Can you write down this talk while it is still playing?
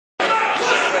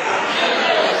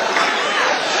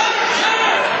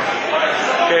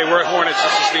Okay, we're at Hornets.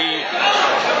 This is the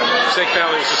Passaic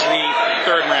Valley. This is the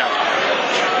third round.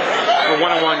 We're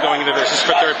 1-1 going into this. This is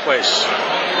for third place.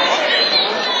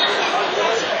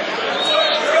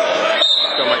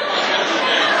 Go, Mike.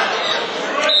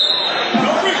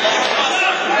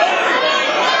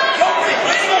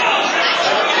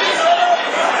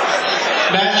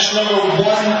 Match number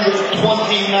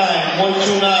 129,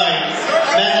 129.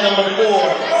 Match number 4,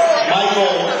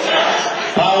 Michael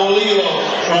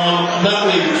Paolillo from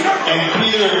Nutley and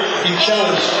Peter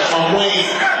Michellis from Wayne.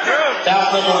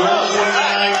 Bout number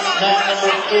 129, match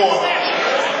number 4.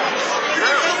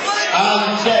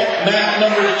 On deck, match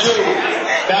number 2.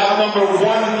 Bout number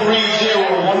 130,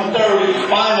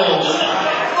 130, finals.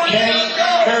 Kenny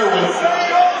Kerwin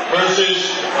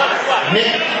versus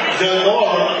Nick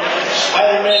Denora.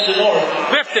 Spider-Man Denora.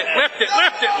 Lift it, lift it,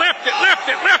 lift it, lift it, lift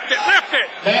it, lift it, lift it.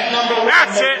 Match number 1.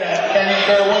 That's it. Kenny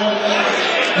Kerwin,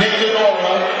 Nick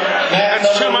Denora. Match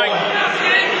That's number 2, Mike. 1.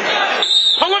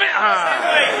 Pull him in.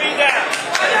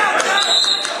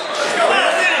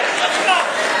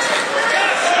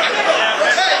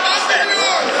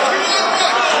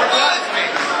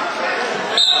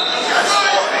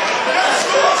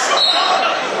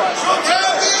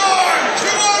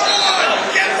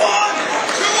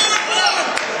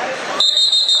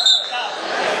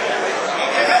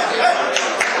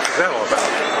 What's that all about?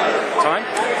 Time?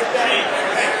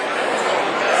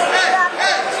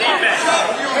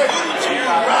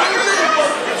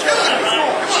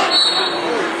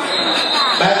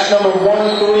 Match number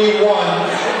 131.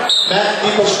 Matt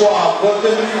Eagle Squad,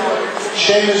 Clifton,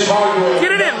 Seamus Hargrove.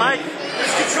 Get it in, Mike.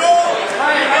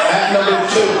 Match number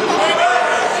 2.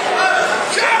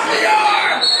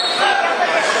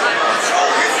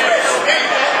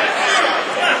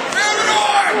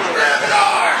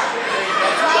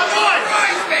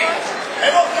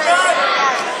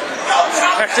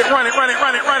 That's it, run it, run it,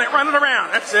 run it, run it, run it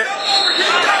around. That's it.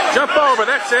 Jump over,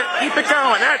 that's it. Keep it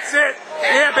going, that's it.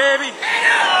 Yeah, baby.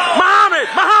 Muhammad,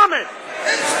 Muhammad.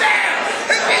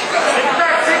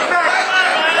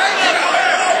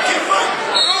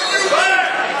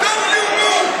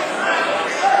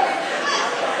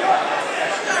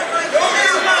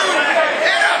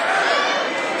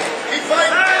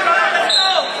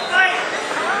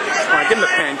 Come on, give him the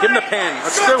pen, give him the pen.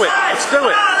 Let's do it, let's do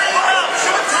it.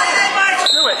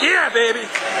 Do it. Yeah, baby.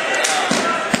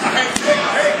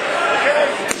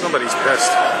 Somebody's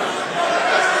pissed.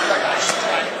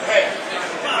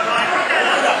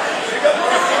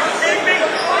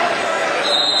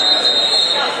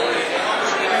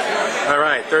 All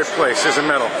right, third place. Here's a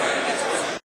medal.